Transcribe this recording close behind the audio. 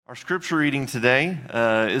Our scripture reading today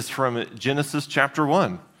is from Genesis chapter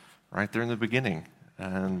 1, right there in the beginning.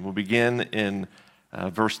 And we'll begin in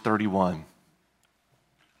verse 31.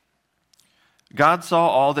 God saw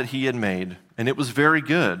all that he had made, and it was very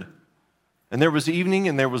good. And there was evening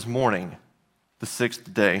and there was morning, the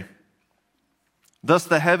sixth day. Thus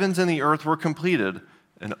the heavens and the earth were completed,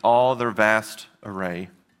 in all their vast array.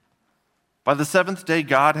 By the seventh day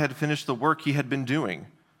God had finished the work he had been doing.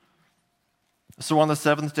 So on the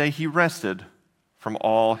seventh day he rested from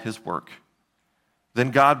all his work. Then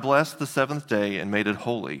God blessed the seventh day and made it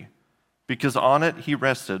holy, because on it he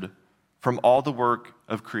rested from all the work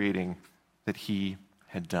of creating that he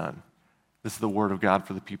had done. This is the word of God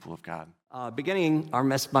for the people of God. Beginning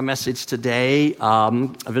my message today,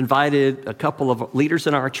 I've invited a couple of leaders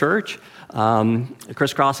in our church,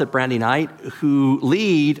 Chris Cross at Brandy Knight, who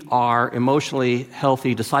lead our emotionally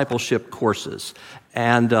healthy discipleship courses.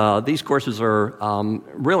 And these courses are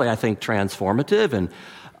really, I think, transformative. And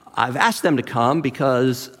I've asked them to come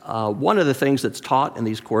because one of the things that's taught in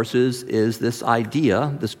these courses is this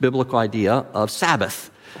idea, this biblical idea of Sabbath.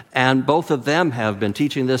 And both of them have been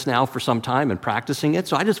teaching this now for some time and practicing it.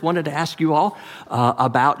 So I just wanted to ask you all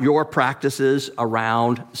about your practices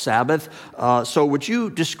around Sabbath. So would you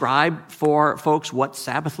describe for folks what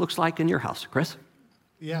Sabbath looks like in your house, Chris?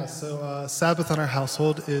 Yeah, so Sabbath in our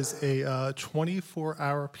household is a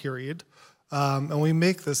 24-hour period. And we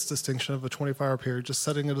make this distinction of a 24-hour period, just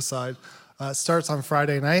setting it aside. It starts on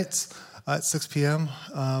Friday nights at 6 p.m.,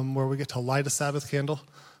 where we get to light a Sabbath candle.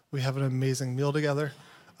 We have an amazing meal together.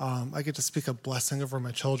 I get to speak a blessing over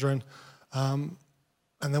my children. And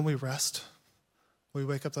then we rest. We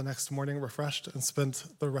wake up the next morning refreshed and spend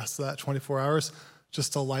the rest of that 24 hours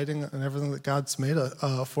just delighting in everything that God's made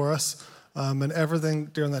for us. And everything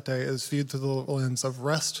during that day is viewed through the lens of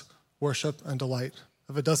rest, worship, and delight.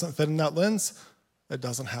 If it doesn't fit in that lens, it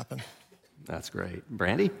doesn't happen. That's great.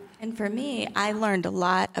 Brandy? And for me, I learned a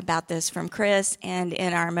lot about this from Chris and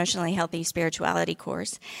in our Emotionally Healthy Spirituality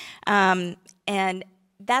course. And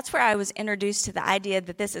that's where I was introduced to the idea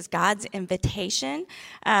that this is God's invitation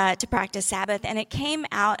to practice Sabbath. And it came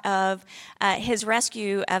out of his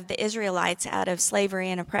rescue of the Israelites out of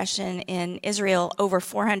slavery and oppression in Israel over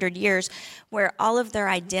 400 years, where all of their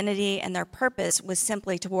identity and their purpose was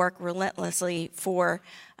simply to work relentlessly for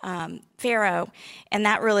Pharaoh. And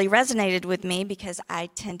that really resonated with me because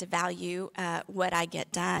I tend to value what I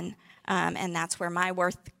get done. And that's where my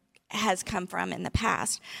worth has come from in the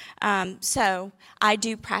past. So I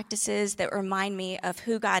do practices that remind me of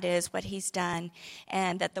who God is, what he's done,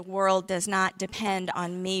 and that the world does not depend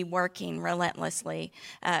on me working relentlessly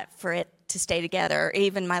for it to stay together, or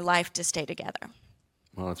even my life to stay together.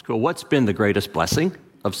 Well, that's cool. What's been the greatest blessing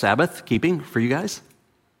of Sabbath keeping for you guys?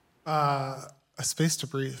 A space to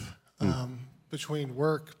breathe. Between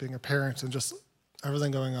work, being a parent, and just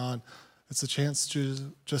everything going on, it's a chance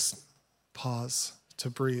to just pause, to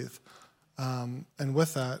breathe. And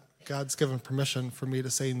with that, God's given permission for me to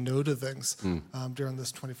say no to things during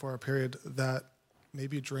this 24-hour period that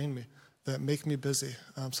maybe drain me, that make me busy.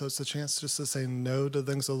 So it's a chance just to say no to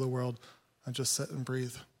things of the world and just sit and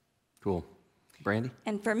breathe. Cool. Brandy?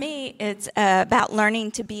 And for me, it's about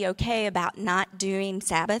learning to be okay about not doing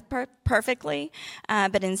Sabbath perfectly,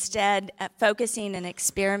 but instead focusing and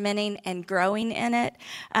experimenting and growing in it,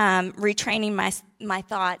 retraining my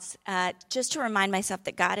thoughts, just to remind myself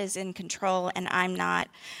that God is in control and I'm not,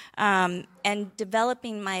 and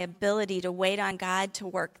developing my ability to wait on God to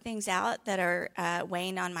work things out that are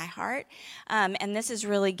weighing on my heart. And this has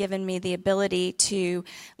really given me the ability to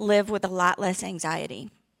live with a lot less anxiety.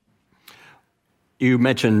 You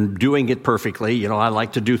mentioned doing it perfectly. You know, I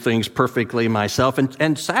like to do things perfectly myself.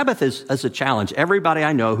 And Sabbath is a challenge. Everybody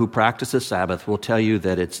I know who practices Sabbath will tell you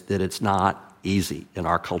that it's not easy in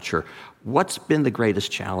our culture. What's been the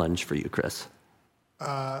greatest challenge for you, Chris?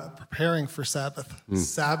 Preparing for Sabbath.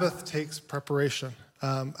 Sabbath takes preparation.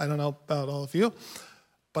 I don't know about all of you,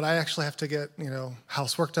 but I actually have to get,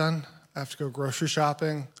 housework done. I have to go grocery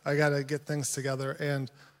shopping. I got to get things together.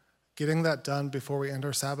 And getting that done before we end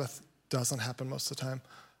our Sabbath doesn't happen most of the time.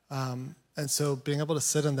 And so being able to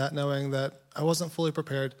sit in that, knowing that I wasn't fully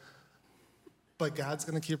prepared, but God's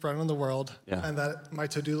going to keep running the world, and that my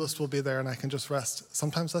to-do list will be there and I can just rest.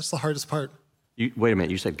 Sometimes that's the hardest part. Wait a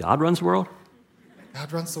minute, you said God runs the world?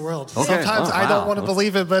 God runs the world. Okay. Sometimes I don't want to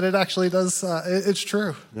believe it, but it actually does. It's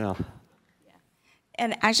true. Yeah.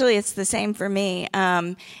 And actually, it's the same for me.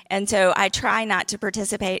 And so I try not to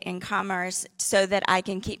participate in commerce so that I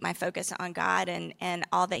can keep my focus on God and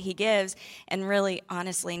all that he gives. And really,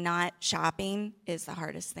 honestly, not shopping is the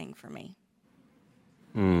hardest thing for me.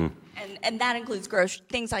 And that includes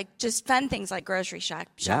things like just fun things like grocery shopping.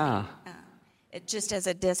 Yeah. It just as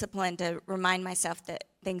a discipline to remind myself that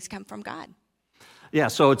things come from God. Yeah,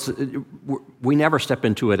 so we never step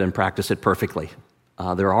into it and practice it perfectly.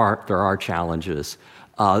 There are challenges.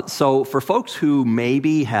 So for folks who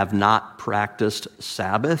maybe have not practiced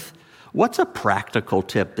Sabbath, what's a practical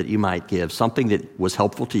tip that you might give, something that was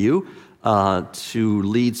helpful to you to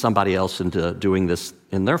lead somebody else into doing this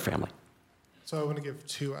in their family? So I want to give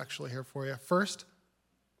two actually here for you. First,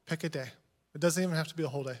 pick a day. It doesn't even have to be a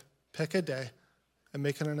whole day. Pick a day and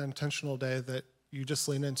make it an intentional day that you just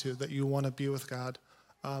lean into, that you want to be with God.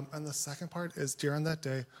 And the second part is during that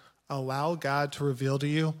day, allow God to reveal to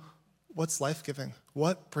you what's life-giving,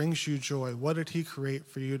 what brings you joy, what did he create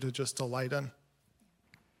for you to just delight in.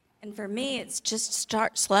 And for me, it's just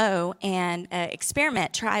start slow and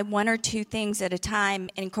experiment. Try one or two things at a time,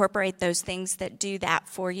 incorporate those things that do that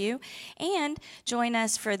for you, and join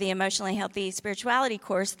us for the Emotionally Healthy Spirituality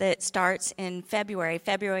course that starts in February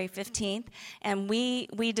 15th. And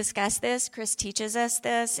we discuss this. Chris teaches us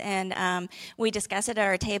this, and we discuss it at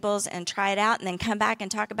our tables and try it out, and then come back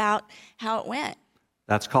and talk about how it went.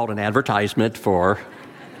 That's called an advertisement for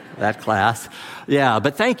that class. Yeah,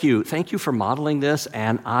 but thank you. Thank you for modeling this.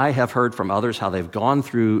 And I have heard from others how they've gone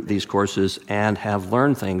through these courses and have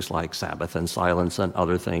learned things like Sabbath and silence and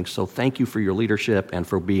other things. So thank you for your leadership and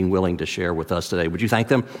for being willing to share with us today. Would you thank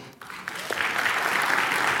them?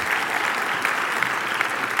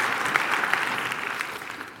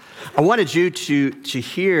 I wanted you to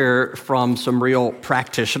hear from some real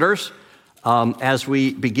practitioners as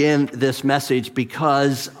we begin this message,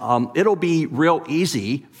 because it'll be real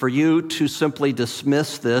easy for you to simply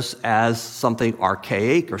dismiss this as something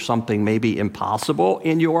archaic or something maybe impossible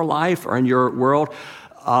in your life or in your world.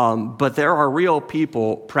 But there are real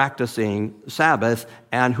people practicing Sabbath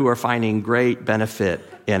and who are finding great benefit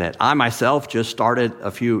in it. I myself just started a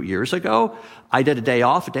few years ago. I did a day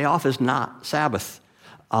off. A day off is not Sabbath.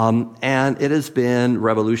 And it has been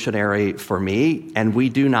revolutionary for me, and we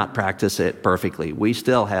do not practice it perfectly. We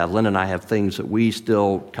still have, Lynn and I have things that we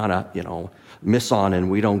still kind of, miss on, and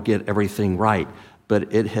we don't get everything right.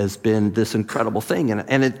 But it has been this incredible thing.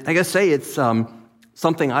 And I gotta say, it's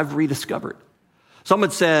something I've rediscovered.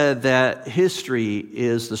 Someone said that history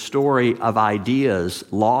is the story of ideas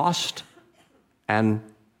lost and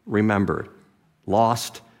remembered.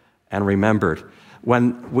 Lost and remembered.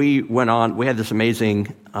 When we went on, we had this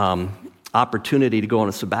amazing opportunity to go on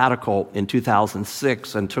a sabbatical in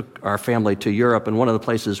 2006 and took our family to Europe. And one of the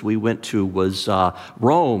places we went to was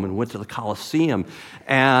Rome, and went to the Colosseum.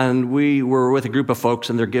 And we were with a group of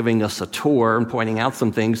folks, and they're giving us a tour and pointing out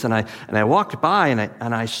some things. And I walked by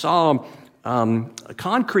and I saw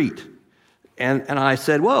concrete. And I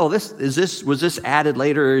said, well, was this added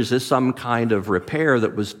later? Is this some kind of repair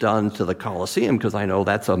that was done to the Colosseum? Because I know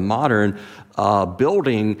that's a modern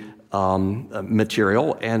building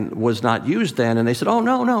material and was not used then. And they said, oh,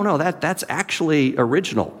 no, that's actually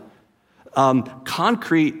original.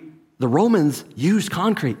 Concrete, the Romans used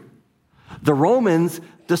concrete. The Romans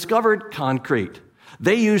discovered concrete.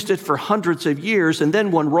 They used it for hundreds of years, and then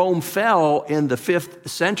when Rome fell in the 5th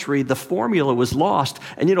century, the formula was lost.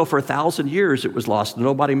 And for 1,000 years it was lost, and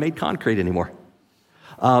nobody made concrete anymore.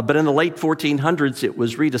 But in the late 1400s, it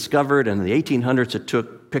was rediscovered, and in the 1800s,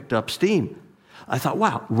 it picked up steam. I thought,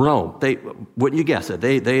 wow, Rome, wouldn't you guess it?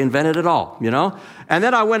 They invented it all, And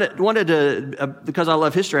then I wanted to, because I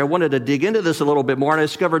love history, I wanted to dig into this a little bit more, and I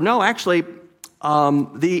discovered, no, actually,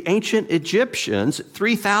 the ancient Egyptians,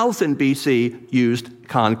 3000 BC, used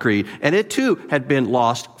concrete, and it too had been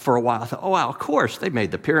lost for a while. I thought, oh wow, of course, they made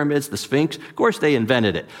the pyramids, the Sphinx, of course they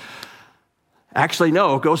invented it. Actually,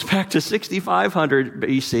 no, it goes back to 6500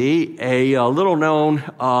 BC, a little-known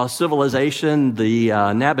civilization, the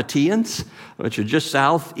Nabateans, which are just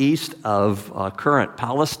southeast of current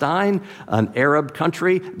Palestine, an Arab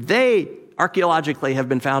country. They archaeologically have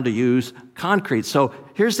been found to use concrete. So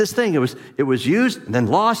here's this thing. It was used, and then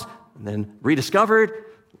lost, and then rediscovered,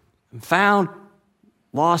 and found,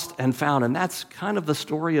 lost, and found. And that's kind of the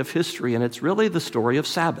story of history, and it's really the story of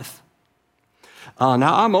Sabbath.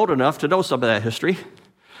 Now, I'm old enough to know some of that history.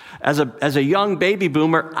 As a young baby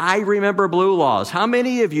boomer, I remember blue laws. How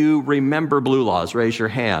many of you remember blue laws? Raise your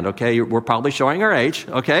hand, okay? We're probably showing our age,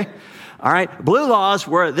 okay? All right, blue laws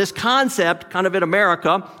were this concept kind of in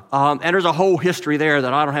America, and there's a whole history there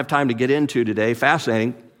that I don't have time to get into today. Fascinating.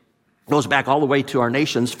 It goes back all the way to our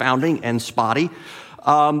nation's founding and spotty.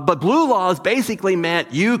 But blue laws basically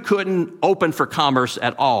meant you couldn't open for commerce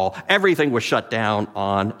at all. Everything was shut down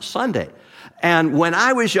on Sunday. And when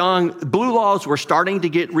I was young, blue laws were starting to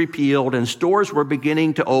get repealed and stores were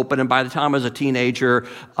beginning to open. And by the time I was a teenager,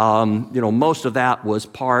 most of that was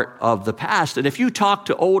part of the past. And if you talk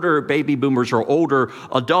to older baby boomers or older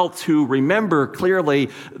adults who remember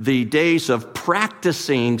clearly the days of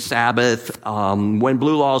practicing Sabbath when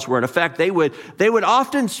blue laws were in effect, they would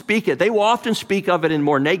often speak it. They will often speak of it in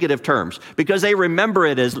more negative terms because they remember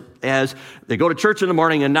it as they go to church in the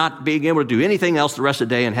morning and not being able to do anything else the rest of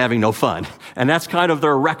the day and having no fun. And that's kind of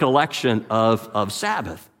their recollection of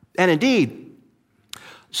Sabbath. And indeed,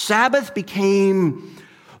 Sabbath became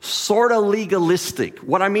sort of legalistic.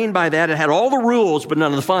 What I mean by that, it had all the rules, but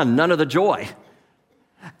none of the fun, none of the joy.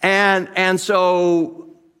 And so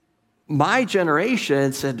my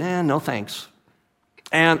generation said, no thanks.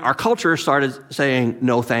 And our culture started saying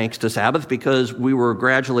no thanks to Sabbath because we were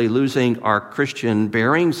gradually losing our Christian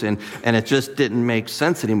bearings and it just didn't make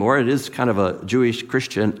sense anymore. It is kind of a Jewish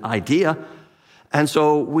Christian idea. And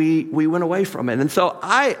so we went away from it. And so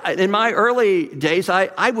in my early days,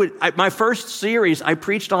 my first series, I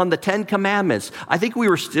preached on the 10 Commandments. I think we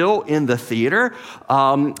were still in the theater.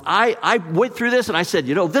 I went through this and I said,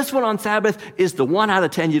 this one on Sabbath is the 1 out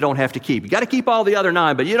of 10 you don't have to keep. You got to keep all the other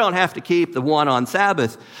 9, but you don't have to keep the one on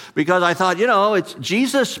Sabbath. Because I thought, it's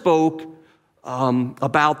Jesus spoke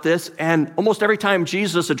about this, and almost every time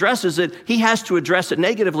Jesus addresses it, he has to address it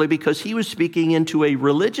negatively because he was speaking into a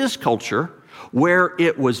religious culture where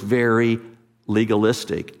it was very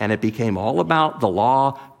legalistic, and it became all about the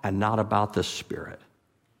law and not about the Spirit.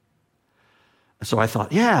 So I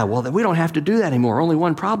thought, then we don't have to do that anymore. Only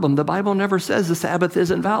one problem, the Bible never says the Sabbath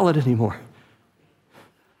isn't valid anymore.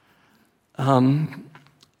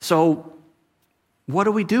 So what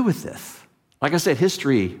do we do with this? Like I said,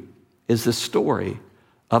 history is the story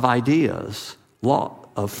of ideas,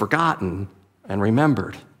 of forgotten and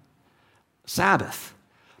remembered. Sabbath.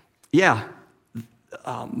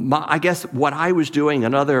 I guess what I was doing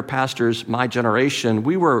and other pastors, my generation,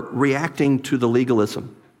 we were reacting to the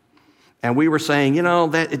legalism. And we were saying,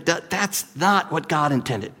 that's not what God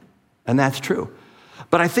intended. And that's true.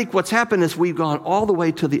 But I think what's happened is we've gone all the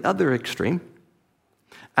way to the other extreme.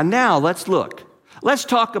 And now let's look. Let's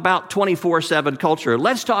talk about 24/7 culture.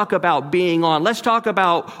 Let's talk about being on. Let's talk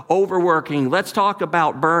about overworking. Let's talk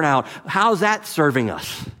about burnout. How's that serving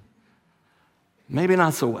us? Maybe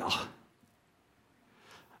not so well.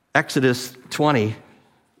 Exodus 20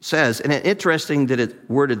 says, and it's interesting that it's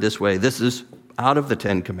worded this way. This is out of the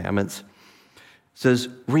 10 Commandments. It says,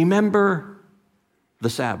 remember the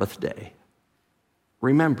Sabbath day.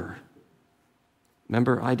 Remember.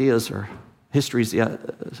 Remember, history's the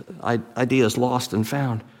ideas lost and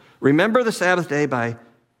found. Remember the Sabbath day by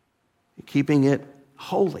keeping it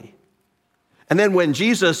holy. And then when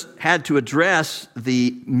Jesus had to address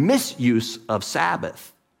the misuse of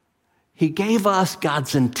Sabbath, he gave us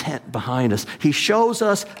God's intent behind us. He shows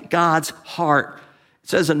us God's heart. It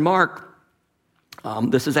says in Mark,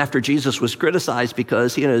 this is after Jesus was criticized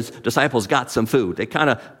because he and his disciples got some food. They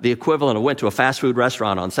kind of, the equivalent of went to a fast food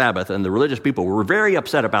restaurant on Sabbath, and the religious people were very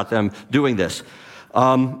upset about them doing this.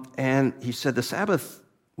 And he said the Sabbath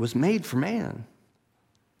was made for man,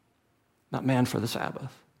 not man for the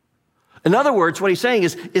Sabbath. In other words, what he's saying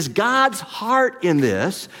is God's heart in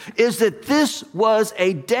this is that this was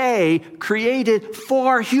a day created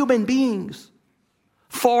for human beings,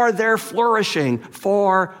 for their flourishing,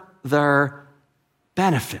 for their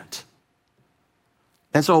benefit.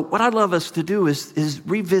 And so what I'd love us to do is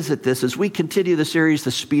revisit this as we continue the series,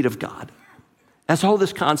 The Speed of God. Let's hold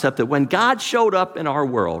this concept that when God showed up in our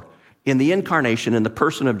world, in the incarnation, in the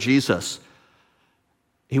person of Jesus,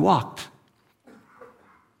 he walked.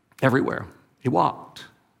 Everywhere. He walked.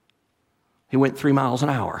 He went 3 miles an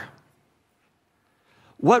hour.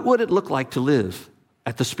 What would it look like to live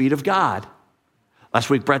at the speed of God?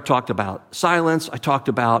 Last week, Brett talked about silence. I talked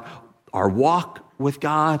about our walk with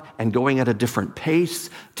God and going at a different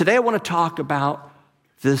pace. Today, I want to talk about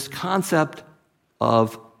this concept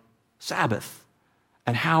of Sabbath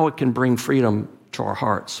and how it can bring freedom to our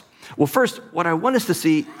hearts. Well, first, what I want us to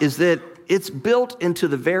see is that it's built into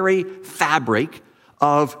the very fabric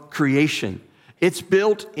of creation. It's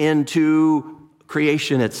built into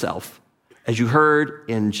creation itself. As you heard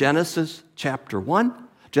in Genesis chapter 1,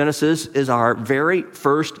 Genesis is our very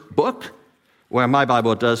first book. Well, my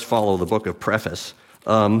Bible does follow the book of preface.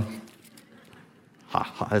 That's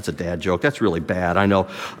a dad joke. That's really bad, I know.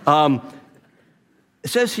 It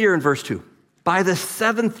says here in verse 2, by the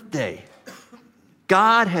 7th day,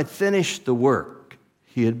 God had finished the work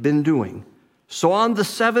he had been doing. So on the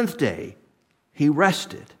 7th day, he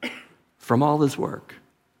rested from all his work.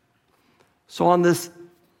 So on this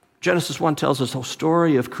Genesis 1 tells us a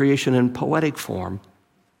story of creation in poetic form,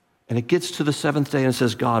 and it gets to the seventh day and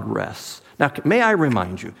says God rests. Now, may I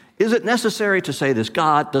remind you, is it necessary to say this?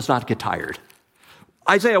 God does not get tired.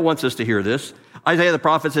 Isaiah wants us to hear this. Isaiah the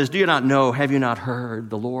prophet says, do you not know, have you not heard?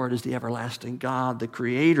 The Lord is the everlasting God, the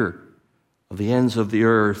creator of the ends of the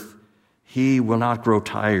earth. He will not grow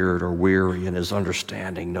tired or weary, and his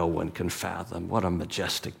understanding no one can fathom. What a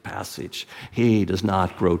majestic passage. He does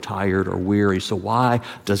not grow tired or weary. So why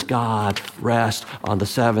does God rest on the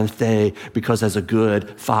seventh day? Because as a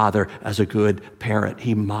good father, as a good parent,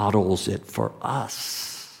 he models it for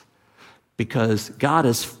us. Because God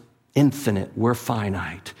is infinite, we're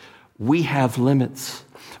finite. We have limits.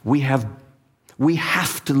 We have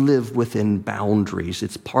to live within boundaries.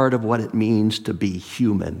 It's part of what it means to be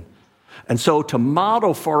human. And so to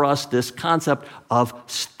model for us this concept of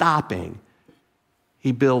stopping,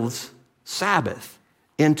 he builds Sabbath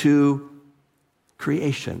into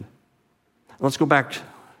creation. Let's go back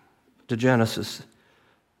to Genesis,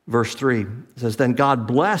 verse 3. It says, then God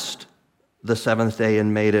blessed the seventh day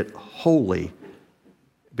and made it holy,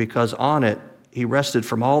 because on it he rested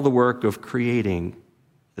from all the work of creating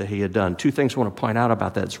that he had done. Two things I want to point out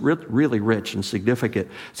about that. It's really rich and significant.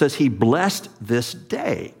 It says he blessed this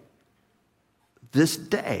day. This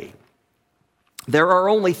day. There are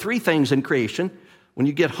only three things in creation. When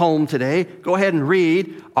you get home today, go ahead and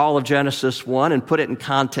read all of Genesis 1 and put it in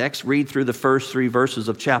context. Read through the first 3 verses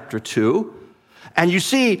of chapter 2. And you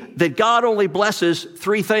see that God only blesses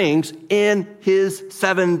three things in his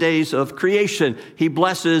 7 days of creation. He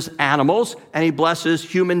blesses animals, and he blesses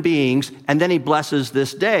human beings, and then he blesses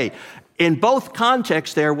this day. In both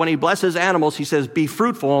contexts there, when he blesses animals, he says, be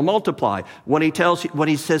fruitful and multiply. When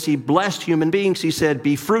he says he blessed human beings, he said,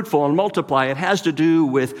 be fruitful and multiply. It has to do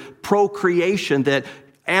with procreation, that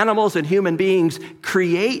animals and human beings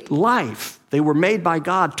create life. They were made by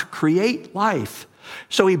God to create life.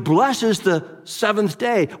 So he blesses the seventh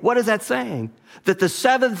day. What is that saying? That the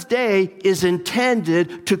seventh day is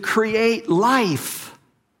intended to create life.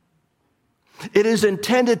 It is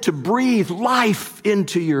intended to breathe life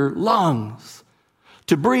into your lungs,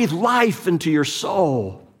 to breathe life into your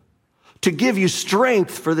soul, to give you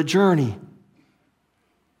strength for the journey.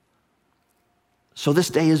 So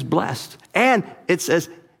this day is blessed. And it says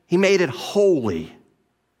he made it holy.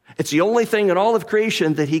 It's the only thing in all of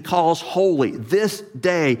creation that he calls holy. This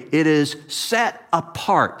day, it is set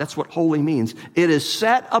apart. That's what holy means. It is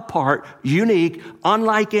set apart, unique,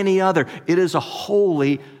 unlike any other. It is a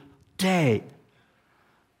holy day.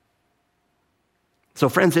 So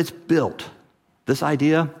friends, it's built. This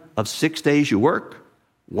idea of 6 days you work,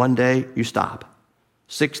 1 day you stop.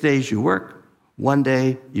 6 days you work, 1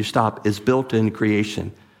 day you stop is built in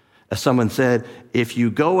creation. As someone said, if you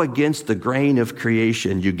go against the grain of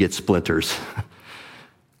creation, you get splinters.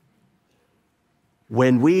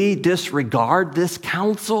 When we disregard this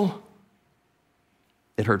counsel,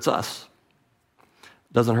 it hurts us.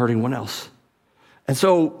 It doesn't hurt anyone else. And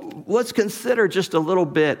so let's consider just a little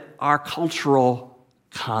bit our cultural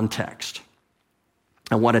context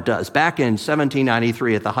and what it does. Back in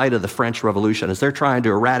 1793, at the height of the French Revolution, as they're trying to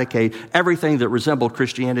eradicate everything that resembled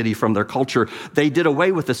Christianity from their culture, they did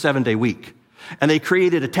away with the 7-day week, and they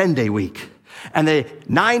created a 10-day week. And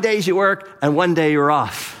 9 days you work, and 1 day you're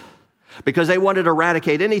off, because they wanted to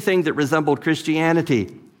eradicate anything that resembled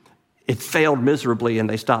Christianity. It failed miserably, and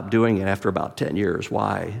they stopped doing it after about 10 years.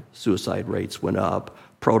 Why? Suicide rates went up.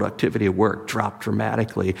 Productivity of work dropped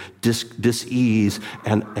dramatically. Dis-ease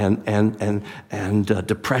and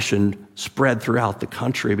depression spread throughout the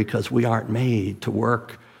country because we aren't made to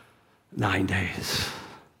work 9 days.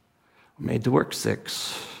 We're made to work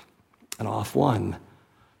 6 and off 1.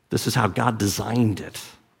 This is how God designed it.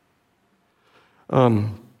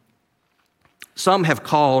 Some have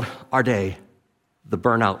called our day the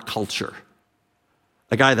burnout culture.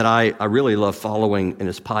 A guy that I really love following in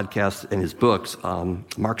his podcasts and his books,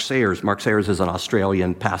 Mark Sayers. Mark Sayers is an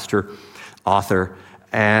Australian pastor, author,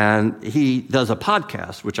 and he does a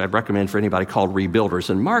podcast, which I'd recommend for anybody, called Rebuilders.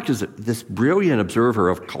 And Mark is this brilliant observer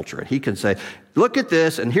of culture. And he can say, look at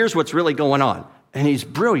this, and here's what's really going on. And he's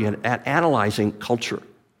brilliant at analyzing culture.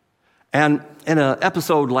 And in an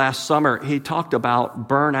episode last summer, he talked about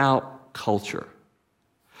burnout culture.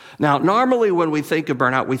 Now, normally when we think of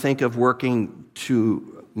burnout, we think of working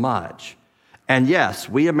too much. And yes,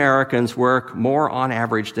 we Americans work more on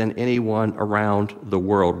average than anyone around the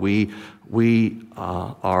world. We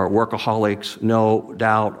are workaholics, no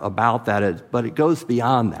doubt about that, but it goes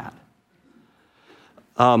beyond that.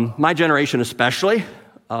 My generation especially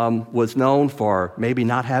was known for maybe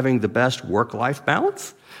not having the best work-life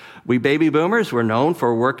balance. We baby boomers, we're known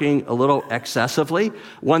for working a little excessively.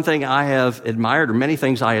 One thing I have admired, or many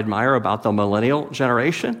things I admire about the millennial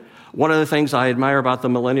generation, one of the things I admire about the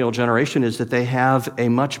millennial generation is that they have a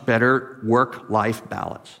much better work-life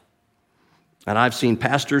balance. And I've seen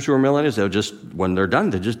pastors who are millennials, they'll just, when they're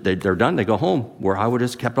done, they're done, they go home, where I would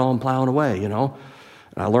have just kept on plowing away, And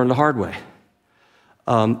I learned the hard way.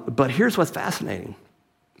 But here's what's fascinating.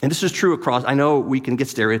 And this is true across, I know we can get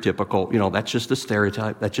stereotypical, that's just a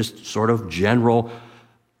stereotype, that's just sort of generally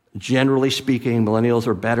speaking, millennials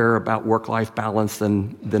are better about work-life balance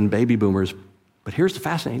than baby boomers. But here's the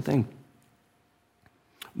fascinating thing.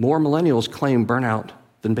 More millennials claim burnout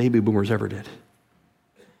than baby boomers ever did.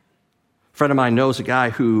 A friend of mine knows a guy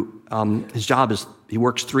who, his job is, he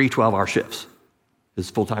works 3 12-hour shifts. His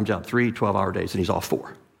full-time job, 3 12-hour days, and he's off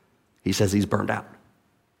 4. He says he's burned out.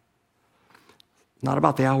 Not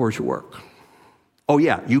about the hours you work. Oh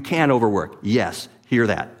yeah, you can overwork. Yes, hear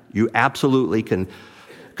that. You absolutely can.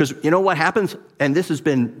 Because you know what happens? And this has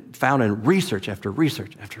been found in research after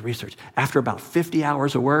research after research. After about 50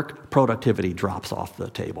 hours of work, productivity drops off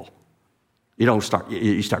the table. You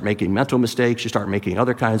start making mental mistakes, you start making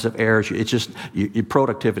other kinds of errors. Your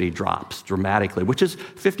productivity drops dramatically, which is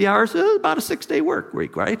 50 hours, about a 6-day work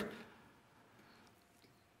week, right?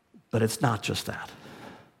 But it's not just that.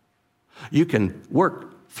 You can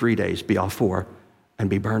work 3 days, be off 4, and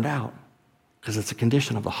be burned out because it's a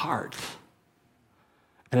condition of the heart.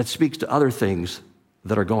 And it speaks to other things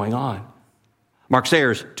that are going on. Mark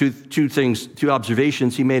Sayers, two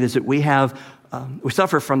observations he made is that we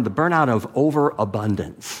suffer from the burnout of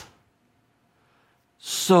overabundance.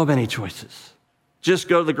 So many choices. Just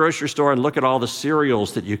go to the grocery store and look at all the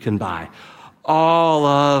cereals that you can buy. All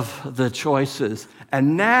of the choices.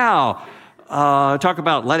 And now, talk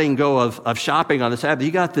about letting go of shopping on the Sabbath.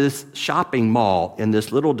 You got this shopping mall in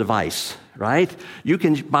this little device, right? You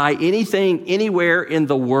can buy anything, anywhere in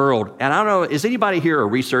the world. And I don't know, is anybody here a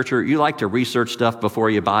researcher? You like to research stuff before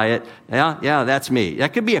you buy it? Yeah, that's me.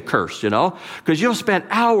 That could be a curse, because you'll spend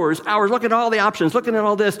hours looking at all the options, looking at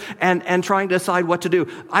all this, and trying to decide what to do.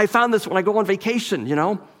 I found this when I go on vacation,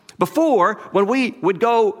 Before, when we would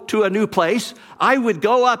go to a new place, I would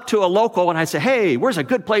go up to a local and I'd say, hey, where's a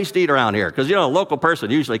good place to eat around here? Because, a local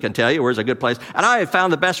person usually can tell you where's a good place. And I have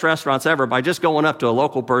found the best restaurants ever by just going up to a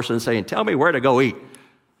local person and saying, tell me where to go eat.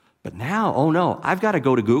 But now, oh no, I've got to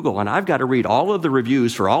go to Google and I've got to read all of the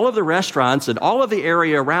reviews for all of the restaurants and all of the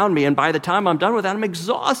area around me. And by the time I'm done with that, I'm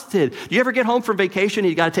exhausted. Do you ever get home from vacation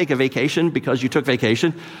and you got to take a vacation because you took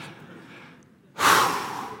vacation?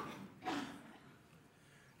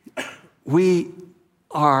 We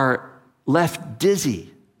are left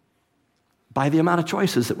dizzy by the amount of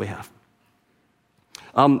choices that we have.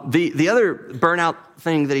 The other burnout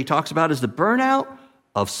thing that he talks about is the burnout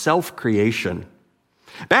of self-creation.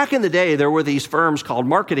 Back in the day, there were these firms called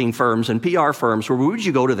marketing firms and PR firms where would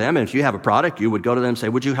you go to them, and if you have a product, you would go to them and say,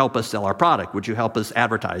 would you help us sell our product? Would you help us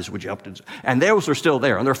advertise? Would you help us? And those are still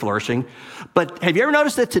there, and they're flourishing. But have you ever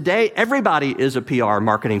noticed that today, everybody is a PR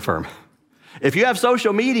marketing firm? If you have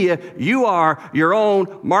social media, you are your own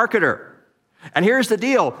marketer. And here's the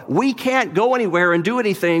deal. We can't go anywhere and do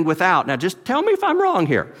anything without. Now, just tell me if I'm wrong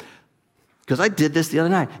here. Because I did this the other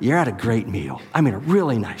night. You're at a great meal. I mean, a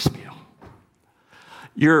really nice meal.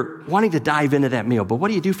 You're wanting to dive into that meal, but what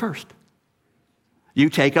do you do first? You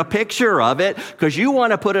take a picture of it because you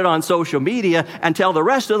want to put it on social media and tell the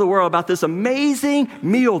rest of the world about this amazing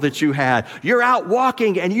meal that you had. You're out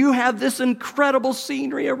walking and you have this incredible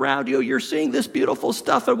scenery around you. You're seeing this beautiful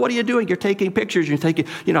stuff. And what are you doing? You're taking pictures. You're thinking,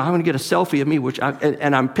 I'm going to get a selfie of me,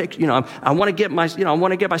 I want to get I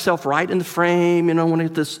want to get myself right in the frame. I want to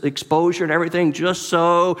get this exposure and everything just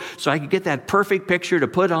so I can get that perfect picture to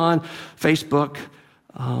put on Facebook.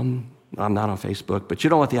 I'm not on Facebook, but you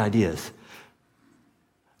know what the idea is.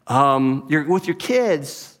 You're with your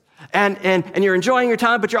kids and you're enjoying your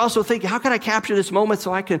time, but you're also thinking, how can I capture this moment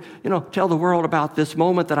so I can, tell the world about this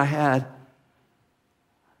moment that I had?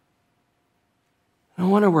 No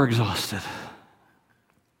wonder we're exhausted.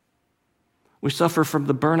 We suffer from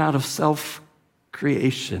the burnout of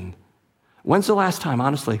self-creation. When's the last time,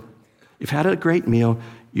 honestly, you've had a great meal,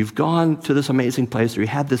 you've gone to this amazing place, or you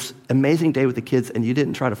had this amazing day with the kids, and you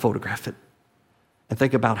didn't try to photograph it and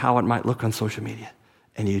think about how it might look on social media?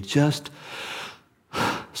 And you just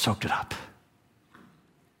soaked it up.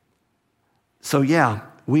 So yeah,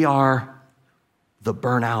 we are the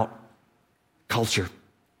burnout culture.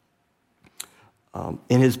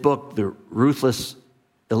 In his book, The Ruthless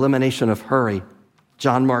Elimination of Hurry,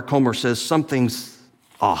 John Mark Comer says something's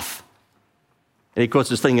off. And he quotes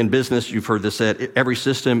this thing in business, you've heard this said, every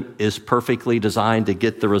system is perfectly designed to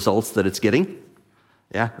get the results that it's getting.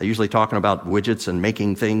 Yeah, they're usually talking about widgets and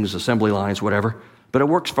making things, assembly lines, whatever. But it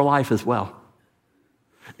works for life as well.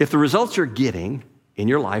 If the results you're getting in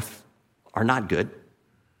your life are not good,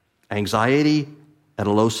 anxiety at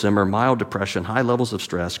a low simmer, mild depression, high levels of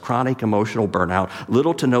stress, chronic emotional burnout,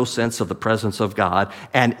 little to no sense of the presence of God,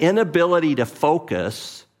 and inability to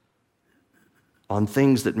focus on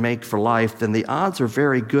things that make for life, then the odds are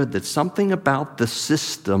very good that something about the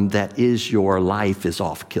system that is your life is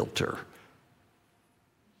off kilter.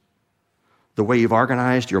 The way you've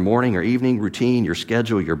organized your morning or evening routine, your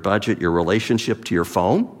schedule, your budget, your relationship to your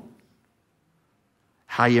phone,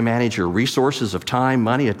 how you manage your resources of time,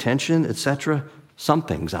 money, attention, etc.,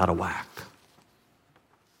 something's out of whack.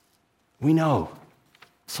 We know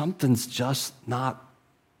something's just not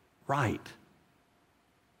right.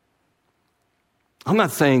 I'm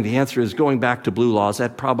not saying the answer is going back to blue laws.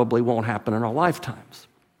 That probably won't happen in our lifetimes.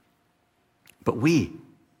 But we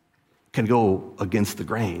can go against the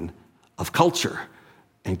grain of culture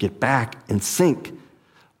and get back in sync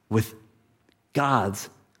with God's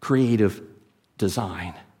creative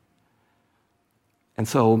design. And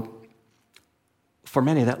so, for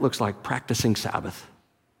many, that looks like practicing Sabbath.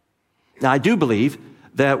 Now, I do believe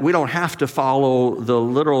that we don't have to follow the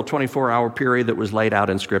literal 24-hour period that was laid out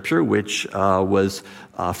in Scripture, which was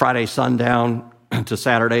Friday sundown to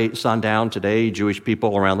Saturday sundown. Today, Jewish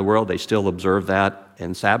people around the world, they still observe that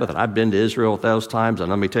in Sabbath. And I've been to Israel those times, and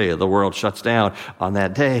let me tell you, the world shuts down on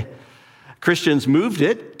that day. Christians moved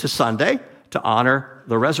it to Sunday to honor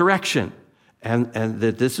the resurrection, and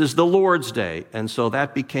that this is the Lord's Day. And so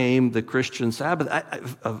that became the Christian Sabbath.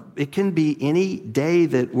 It can be any day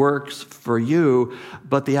that works for you,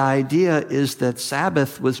 but the idea is that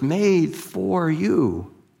Sabbath was made for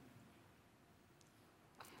you,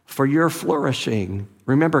 for your flourishing.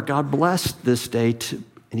 Remember, God blessed this day,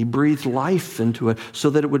 and he breathed life into it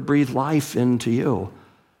so that it would breathe life into you.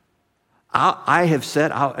 I have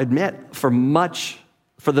said, I'll admit, for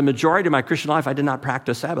the majority of my Christian life, I did not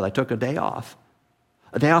practice Sabbath. I took a day off.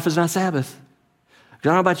 A day off is not Sabbath. I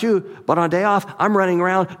don't know about you, but on a day off, I'm running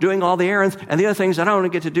around doing all the errands and the other things I don't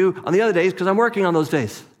get to do on the other days because I'm working on those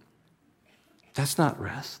days. That's not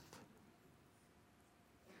rest.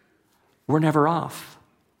 We're never off.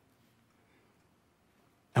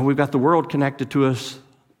 And we've got the world connected to us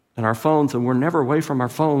and our phones, and we're never away from our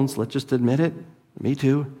phones. Let's just admit it. Me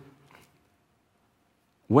too.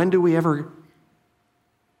 When do we ever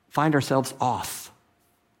find ourselves off?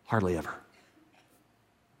 Hardly ever.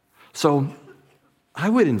 So I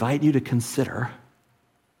would invite you to consider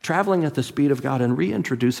traveling at the speed of God and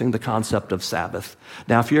reintroducing the concept of Sabbath.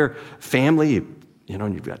 Now, if you're family,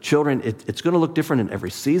 and you've got children, it's going to look different in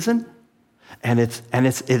every season. And it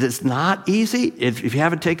is not easy. If you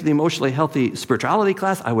haven't taken the emotionally healthy spirituality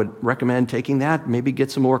class, I would recommend taking that. Maybe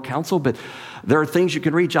get some more counsel. But there are things you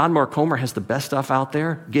can read. John Mark Comer has the best stuff out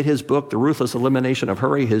there. Get his book, The Ruthless Elimination of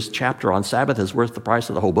Hurry. His chapter on Sabbath is worth the price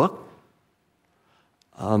of the whole book.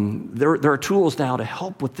 There are tools now to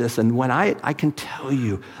help with this. And when I can tell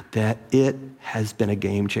you that it has been a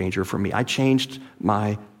game changer for me. I changed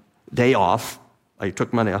my day off. I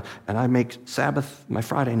took Monday off, and I make Sabbath my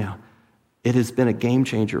Friday now. It has been a game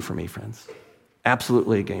changer for me, friends.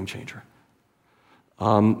 Absolutely a game changer.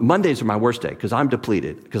 Mondays are my worst day because I'm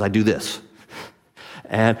depleted because I do this,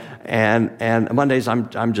 and Mondays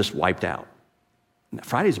I'm just wiped out.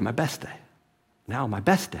 Fridays are my best day. Now my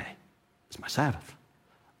best day is my Sabbath.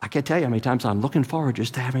 I can't tell you how many times I'm looking forward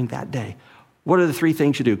just to having that day. What are the three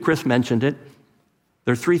things you do? Chris mentioned it.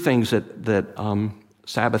 There are three things that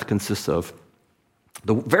Sabbath consists of.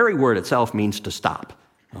 The very word itself means to stop.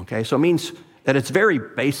 Okay, so it means at its very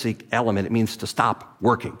basic element, it means to stop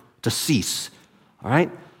working, to cease, all right?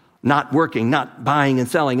 Not working, not buying and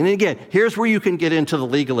selling. And again, here's where you can get into the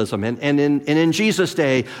legalism. And in Jesus'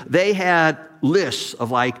 day, they had lists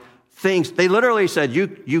of things. They literally said,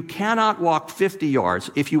 you cannot walk 50 yards.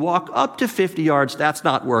 If you walk up to 50 yards, that's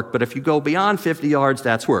not work. But if you go beyond 50 yards,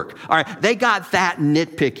 that's work. All right, they got that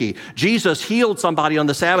nitpicky. Jesus healed somebody on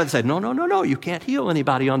the Sabbath and said, no, you can't heal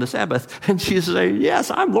anybody on the Sabbath. And Jesus said, yes,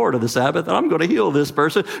 I'm Lord of the Sabbath, and I'm going to heal this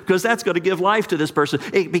person because that's going to give life to this person.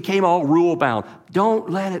 It became all rule-bound. Don't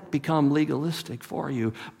let it become legalistic for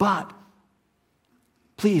you. But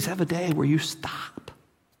please have a day where you stop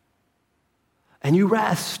and you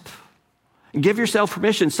rest. Give yourself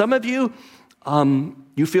permission. Some of you,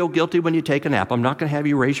 you feel guilty when you take a nap. I'm not going to have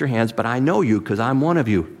you raise your hands, but I know you because I'm one of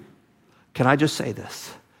you. Can I just say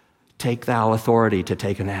this? Take thou authority to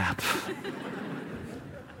take a nap.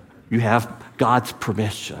 You have God's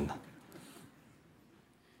permission.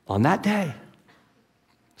 On that day,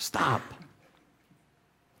 stop.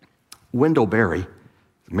 Wendell Berry,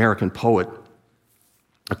 American poet,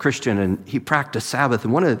 a Christian, and he practiced Sabbath.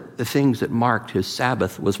 And one of the things that marked his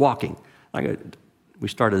Sabbath was walking. We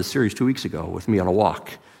started a series 2 weeks ago with me on a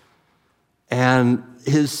walk. And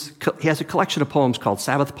he has a collection of poems called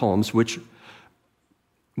Sabbath Poems, which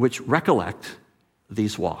recollect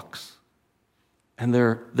these walks. And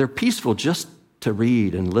they're peaceful just to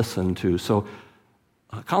read and listen to. So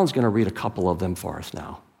Colin's going to read a couple of them for us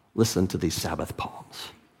now. Listen to these Sabbath poems.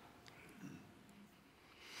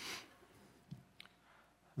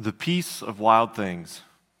 The Peace of Wild Things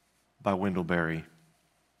by Wendell Berry.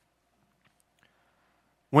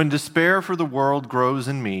 When despair for the world grows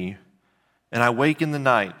in me, and I wake in the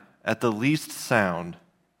night at the least sound,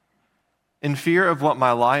 in fear of what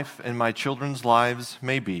my life and my children's lives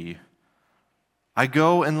may be, I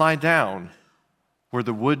go and lie down where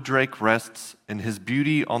the wood drake rests in his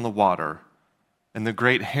beauty on the water, and the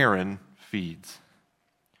great heron feeds.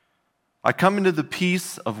 I come into the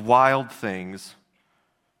peace of wild things,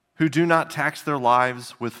 who do not tax their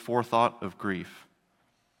lives with forethought of grief.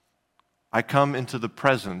 I come into the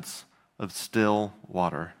presence of still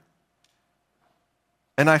water.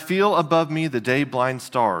 And I feel above me the day-blind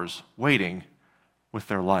stars waiting with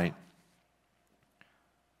their light.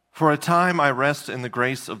 For a time I rest in the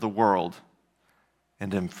grace of the world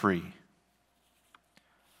and am free.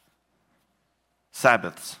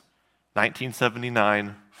 Sabbaths,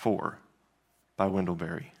 1979-4, by Wendell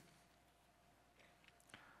Berry.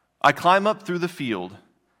 I climb up through the field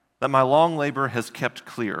that my long labor has kept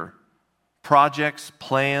clear. Projects,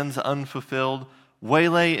 plans unfulfilled,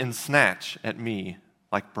 waylay and snatch at me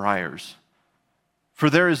like briars.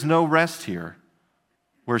 For there is no rest here,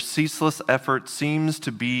 where ceaseless effort seems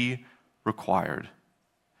to be required,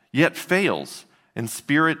 yet fails, and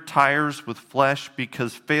spirit tires with flesh,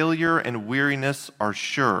 because failure and weariness are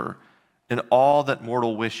sure in all that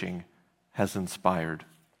mortal wishing has inspired.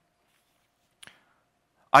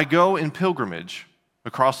 I go in pilgrimage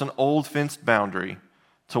across an old fenced boundary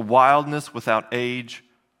to wildness without age,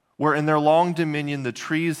 where in their long dominion the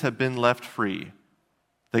trees have been left free.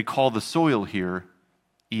 They call the soil here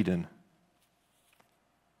Eden.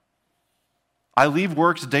 I leave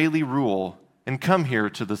work's daily rule and come here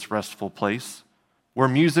to this restful place, where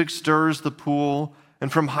music stirs the pool, and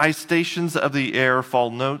from high stations of the air fall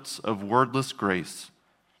notes of wordless grace,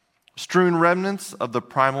 strewn remnants of the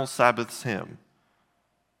primal Sabbath's hymn.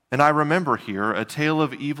 And I remember here a tale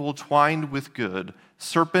of evil twined with good,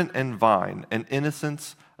 serpent and vine, and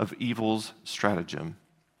innocence of evil's stratagem.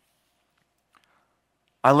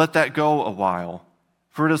 I let that go a while,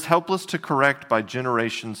 for it is helpless to correct by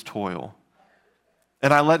generations' toil.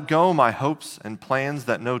 And I let go my hopes and plans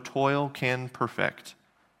that no toil can perfect.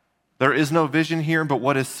 There is no vision here but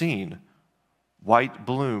what is seen. White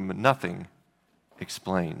bloom, nothing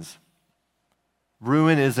explains.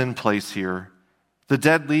 Ruin is in place here. The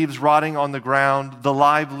dead leaves rotting on the ground, the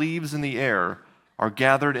live leaves in the air, are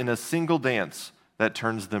gathered in a single dance that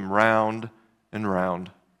turns them round and round.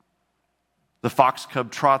 The fox cub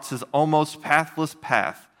trots his almost pathless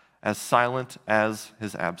path, as silent as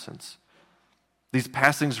his absence. These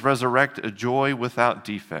passings resurrect a joy without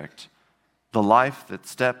defect, the life that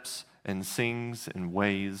steps and sings in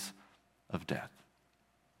ways of death.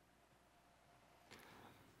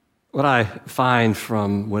 What I find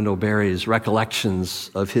from Wendell Berry's recollections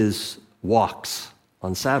of his walks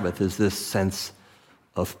on Sabbath is this sense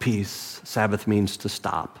of peace. Sabbath means to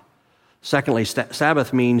stop. Secondly,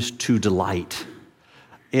 Sabbath means to delight.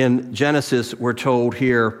 In Genesis, we're told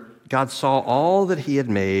here, God saw all that he had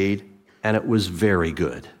made, and it was very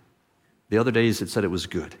good. The other days it said it was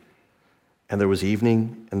good. And there was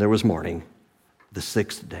evening, and there was morning, the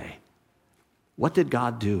sixth day. What did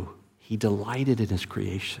God do? He delighted in his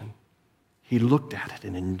creation. He looked at it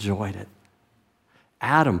and enjoyed it.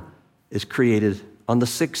 Adam is created on the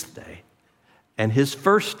sixth day, and his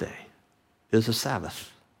first day is a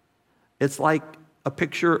Sabbath. It's like a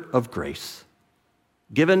picture of grace,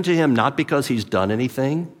 given to him not because he's done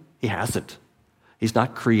anything. He hasn't. He's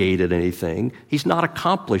not created anything. He's not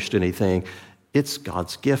accomplished anything. It's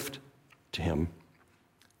God's gift to him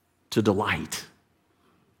to delight.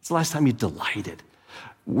 It's the last time you delighted.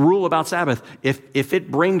 Rule about Sabbath, if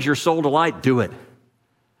it brings your soul delight, do it.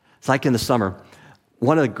 It's like in the summer.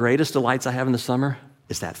 One of the greatest delights I have in the summer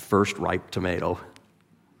is that first ripe tomato.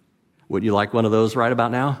 Would you like one of those right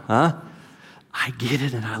about now? Huh? I get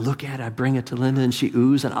it and I look at it, I bring it to Linda and she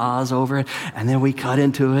oohs and ahs over it, and then we cut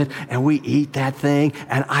into it and we eat that thing,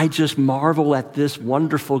 and I just marvel at this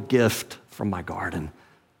wonderful gift from my garden.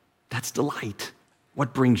 That's delight.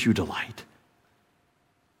 What brings you delight?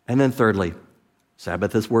 And then thirdly,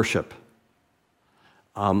 Sabbath is worship.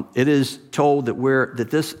 It is told that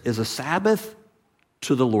this is a Sabbath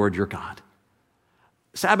to the Lord your God.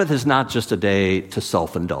 Sabbath is not just a day to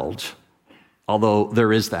self-indulge, although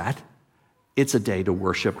there is that. It's a day to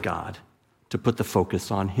worship God, to put the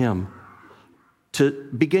focus on Him, to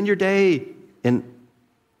begin your day in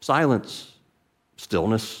silence,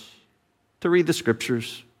 stillness, to read the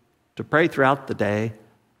scriptures, to pray throughout the day,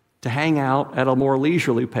 to hang out at a more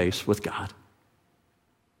leisurely pace with God.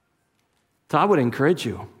 So I would encourage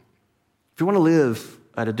you, if you want to live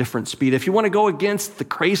at a different speed, if you want to go against the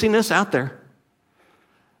craziness out there,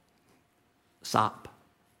 stop,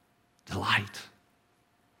 delight,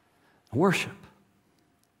 worship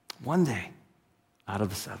one day out of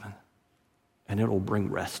the 7, and it will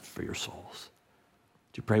bring rest for your souls.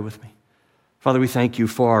 Would you pray with me? Father, we thank you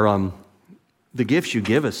for the gifts you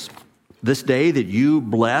give us this day that you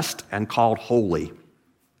blessed and called holy.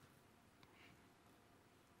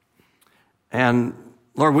 And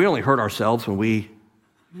Lord, we only hurt ourselves when we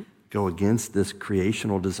go against this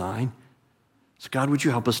creational design. So God, would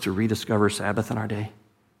you help us to rediscover Sabbath in our day?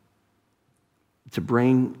 To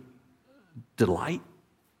bring delight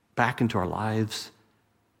back into our lives,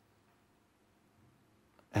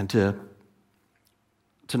 and to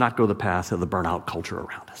not go the path of the burnout culture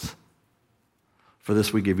around us. For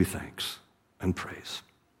this we give you thanks and praise.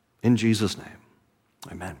 In Jesus' name,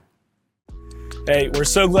 amen. Hey, we're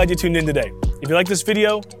so glad you tuned in today. If you like this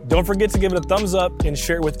video, don't forget to give it a thumbs up and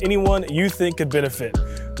share it with anyone you think could benefit.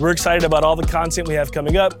 We're excited about all the content we have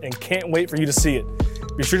coming up and can't wait for you to see it.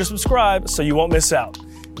 Be sure to subscribe so you won't miss out.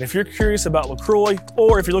 And if you're curious about LaCroix,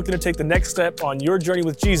 or if you're looking to take the next step on your journey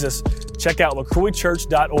with Jesus, check out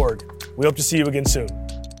lacroixchurch.org. We hope to see you again soon.